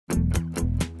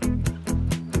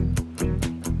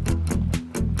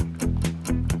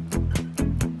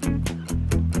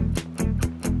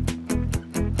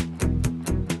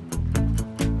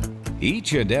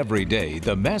Each and every day,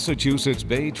 the Massachusetts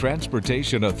Bay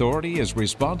Transportation Authority is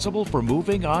responsible for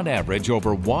moving on average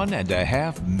over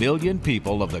 1.5 million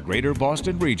people of the greater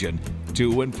Boston region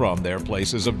to and from their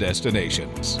places of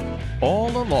destinations. All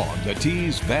along the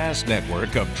T's vast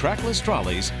network of trackless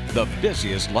trolleys, the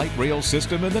busiest light rail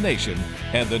system in the nation,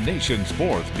 and the nation's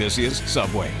 4th busiest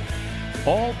subway.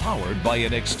 All powered by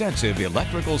an extensive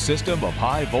electrical system of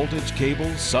high voltage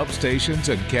cables, substations,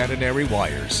 and catenary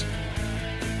wires.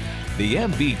 The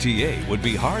MBTA would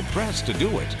be hard-pressed to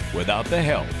do it without the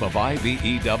help of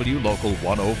IBEW Local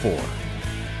 104.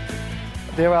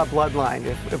 They're our bloodline.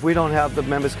 If we don't have the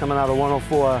members coming out of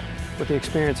 104 with the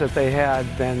experience that they had,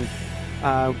 then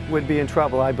we'd be in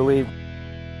trouble, I believe.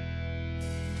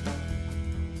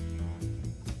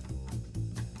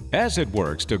 As it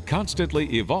works to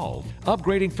constantly evolve,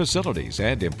 upgrading facilities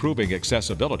and improving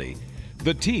accessibility,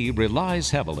 the T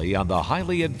relies heavily on the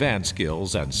highly advanced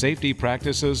skills and safety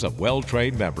practices of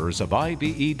well-trained members of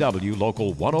IBEW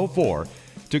Local 104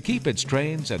 to keep its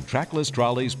trains and trackless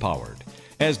trolleys powered,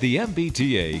 as the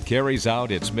MBTA carries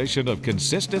out its mission of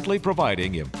consistently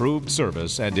providing improved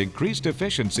service and increased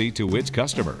efficiency to its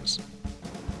customers.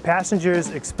 Passengers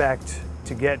expect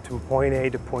to get to point A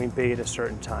to point B at a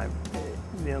certain time.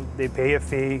 They pay a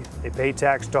fee, they pay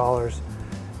tax dollars.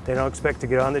 They don't expect to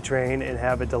get on the train and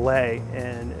have a delay,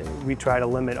 and we try to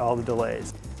limit all the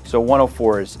delays. So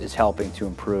 104 is helping to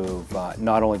improve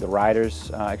not only the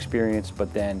riders' experience,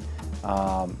 but then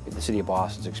the City of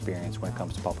Boston's experience when it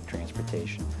comes to public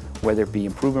transportation. Whether it be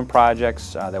improvement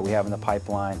projects that we have in the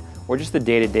pipeline, or just the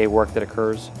day-to-day work that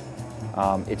occurs,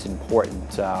 it's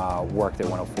important work that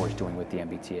 104 is doing with the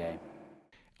MBTA.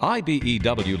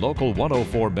 IBEW Local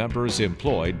 104 members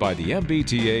employed by the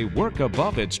MBTA work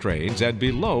above its trains and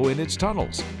below in its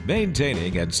tunnels,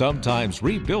 maintaining and sometimes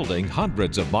rebuilding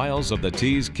hundreds of miles of the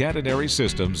T's catenary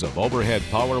systems of overhead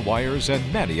power wires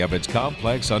and many of its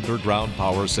complex underground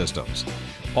power systems.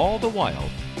 All the while,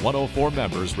 104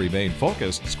 members remain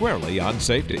focused squarely on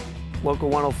safety. Local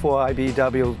 104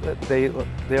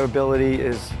 IBEW, their ability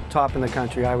is top in the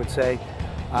country, I would say.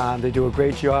 They do a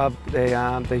great job.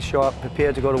 They show up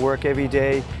prepared to go to work every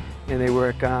day, and they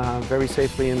work very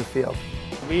safely in the field.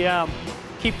 We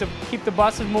keep the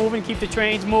buses moving, keep the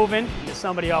trains moving. There's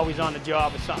somebody always on the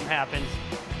job if something happens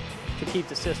to keep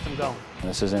the system going.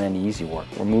 This isn't any easy work.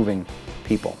 We're moving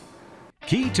people.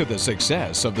 Key to the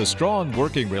success of the strong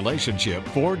working relationship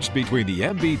forged between the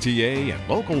MBTA and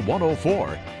Local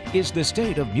 104 is the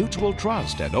state of mutual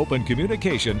trust and open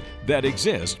communication that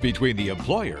exists between the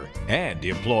employer and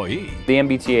employee. The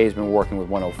MBTA has been working with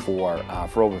 104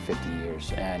 for over 50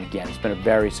 years, and again, it's been a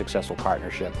very successful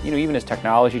partnership. You know, even as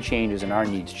technology changes and our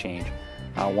needs change,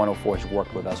 104 has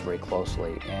worked with us very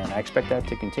closely, and I expect that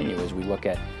to continue as we look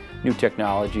at new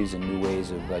technologies and new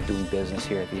ways of doing business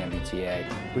here at the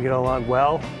MBTA. We get along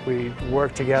well. We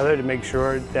work together to make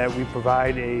sure that we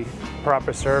provide a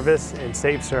proper service and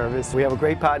safe service. We have a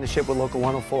great partnership with Local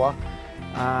 104.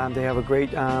 They have a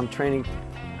great training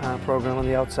program on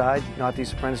the outside,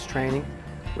 Northeast Apprentice Training,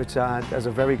 which does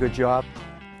a very good job.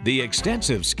 The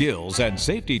extensive skills and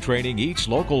safety training each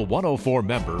Local 104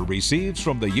 member receives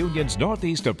from the union's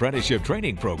Northeast Apprenticeship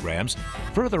Training programs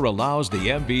further allows the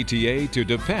MBTA to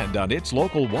depend on its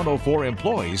Local 104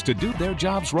 employees to do their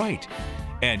jobs right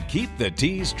and keep the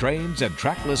T's, trains, and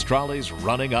trackless trolleys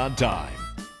running on time.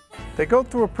 They go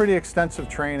through a pretty extensive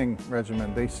training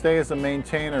regimen. They stay as a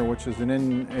maintainer, which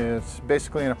is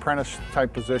basically an apprentice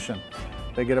type position.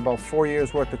 They get about 4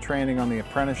 years worth of training on the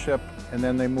apprenticeship, and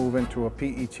then they move into a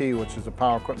PET, which is a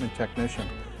power equipment technician.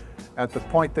 At the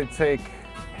point they take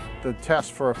the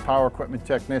test for a power equipment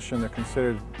technician, they're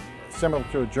considered similar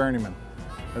to a journeyman,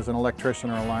 as an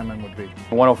electrician or a lineman would be.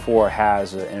 104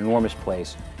 has an enormous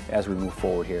place as we move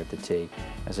forward here at the T.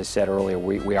 As I said earlier,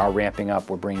 we are ramping up.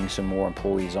 We're bringing some more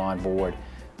employees on board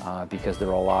because there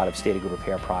are a lot of state of good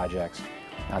repair projects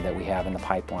that we have in the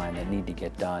pipeline that need to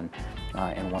get done.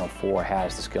 And 104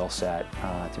 has the skill set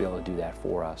to be able to do that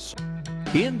for us.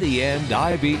 In the end,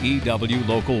 IBEW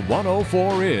Local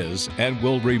 104 is and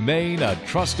will remain a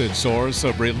trusted source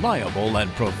of reliable and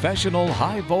professional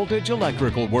high-voltage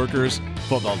electrical workers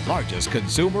for the largest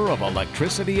consumer of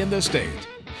electricity in the state,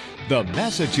 the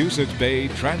Massachusetts Bay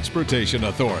Transportation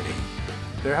Authority.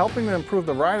 They're helping to improve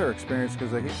the rider experience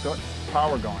because they keep the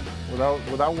power going.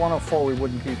 Without 104, we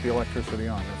wouldn't keep the electricity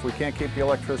on. If we can't keep the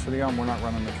electricity on, we're not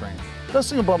running the trains. The best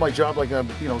thing about my job, like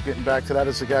getting back to that,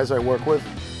 is the guys I work with.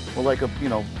 We're like a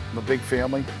big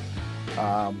family.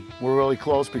 We're really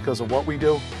close because of what we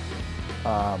do.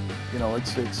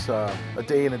 It's a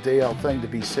day in and day out thing to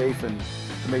be safe and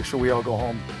to make sure we all go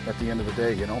home at the end of the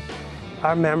day.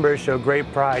 Our members show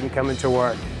great pride in coming to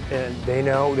work. and they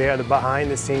know they are the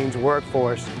behind-the-scenes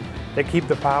workforce that keep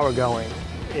the power going.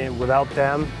 And without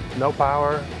them, no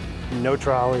power, no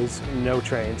trolleys, no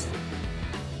trains.